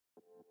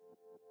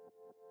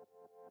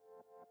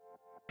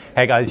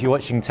Hey guys, you're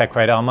watching Tech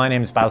Radar. My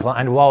name's Basil,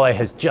 and Huawei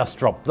has just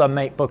dropped the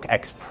MateBook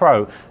X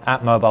Pro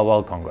at Mobile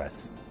World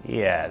Congress.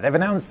 Yeah, they've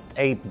announced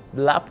a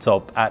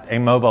laptop at a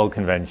mobile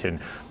convention,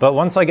 but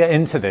once I get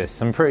into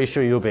this, I'm pretty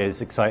sure you'll be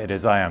as excited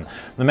as I am.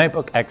 The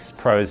MateBook X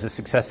Pro is a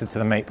successor to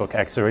the MateBook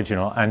X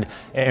Original, and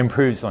it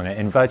improves on it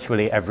in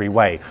virtually every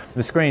way.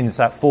 The screen's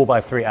at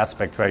 4:3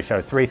 aspect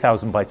ratio,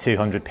 3000 by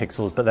 200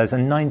 pixels, but there's a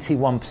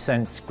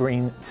 91%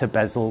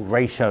 screen-to-bezel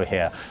ratio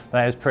here.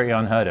 That is pretty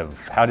unheard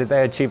of. How did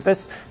they achieve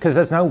this? Because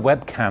there's no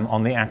webcam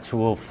on the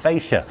actual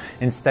fascia.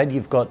 Instead,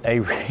 you've got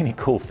a really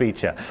cool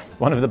feature.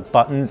 One of the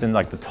buttons in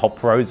like the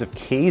top row of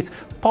keys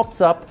pops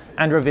up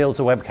and reveals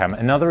a webcam.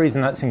 Another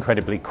reason that's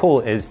incredibly cool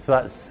is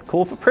that's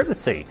cool for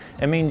privacy.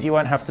 It means you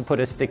won't have to put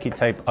a sticky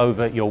tape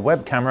over your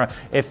web camera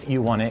if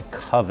you want it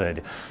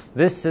covered.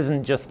 This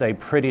isn't just a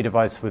pretty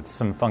device with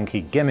some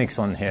funky gimmicks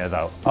on here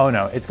though. Oh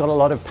no, it's got a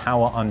lot of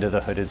power under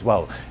the hood as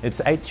well. It's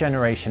 8th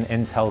generation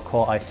Intel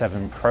Core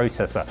i7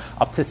 processor,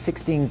 up to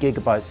 16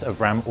 gigabytes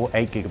of RAM or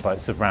 8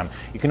 gigabytes of RAM.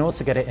 You can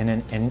also get it in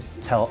an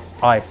Intel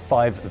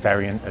i5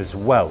 variant as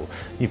well.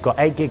 You've got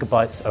 8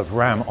 gigabytes of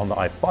RAM on the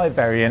i5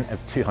 variant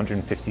of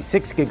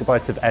 256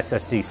 gigabytes of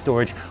SSD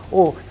storage,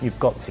 or you've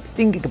got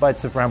 16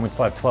 gigabytes of RAM with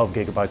 512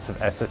 gigabytes of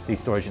SSD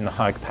storage in the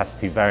high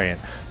capacity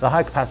variant. The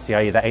high capacity,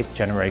 i.e. the 8th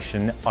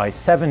generation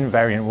i7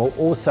 variant, will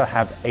also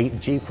have a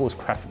GeForce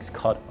graphics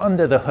card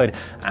under the hood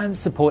and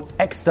support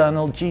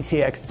external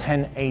GTX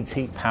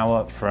 1080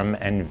 power from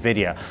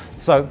Nvidia.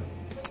 So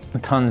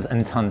tons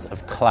and tons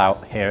of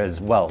clout here as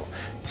well.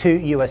 2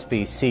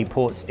 USB-C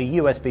ports, a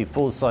USB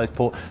full-size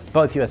port.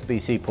 Both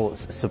USB-C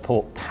ports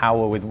support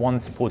power, with one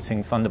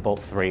supporting Thunderbolt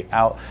 3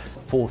 out.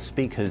 4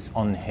 speakers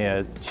on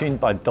here, tuned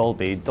by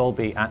Dolby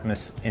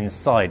Atmos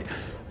inside,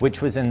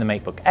 which was in the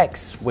MateBook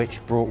X,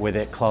 which brought with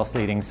it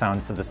class-leading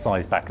sound for the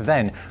size back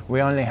then.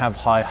 We only have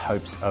high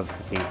hopes of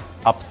the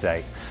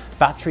update.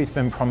 Battery's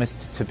been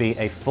promised to be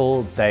a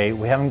full day.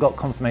 We haven't got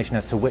confirmation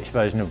as to which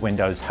version of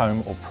Windows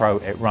Home or Pro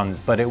it runs,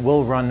 but it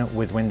will run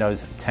with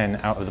Windows 10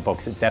 out of the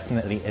box. It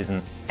definitely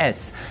isn't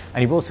S.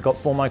 And you've also got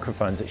 4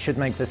 microphones. It should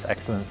make this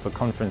excellent for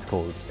conference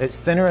calls. It's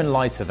thinner and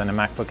lighter than a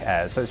MacBook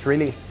Air, so it's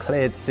really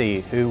clear to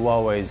see who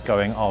Huawei is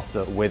going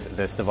after with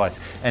this device.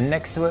 And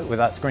next to it, with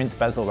that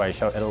screen-to-bezel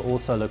ratio, it'll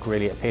also look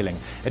really appealing.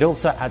 It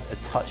also adds a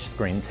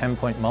touchscreen,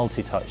 10-point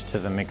multi-touch to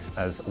the mix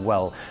as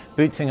well,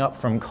 booting up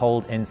from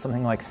cold in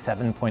something like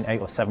 7.8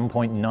 or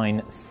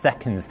 7.9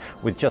 seconds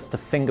with just a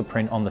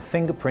fingerprint on the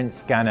fingerprint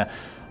scanner.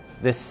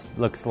 This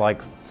looks like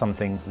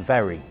something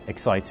very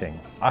exciting.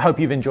 I hope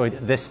you've enjoyed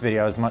this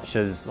video as much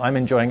as I'm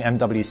enjoying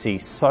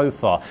MWC so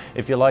far.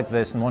 If you like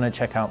this and want to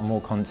check out more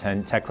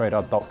content,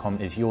 techradar.com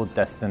is your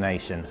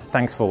destination.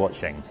 Thanks for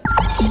watching.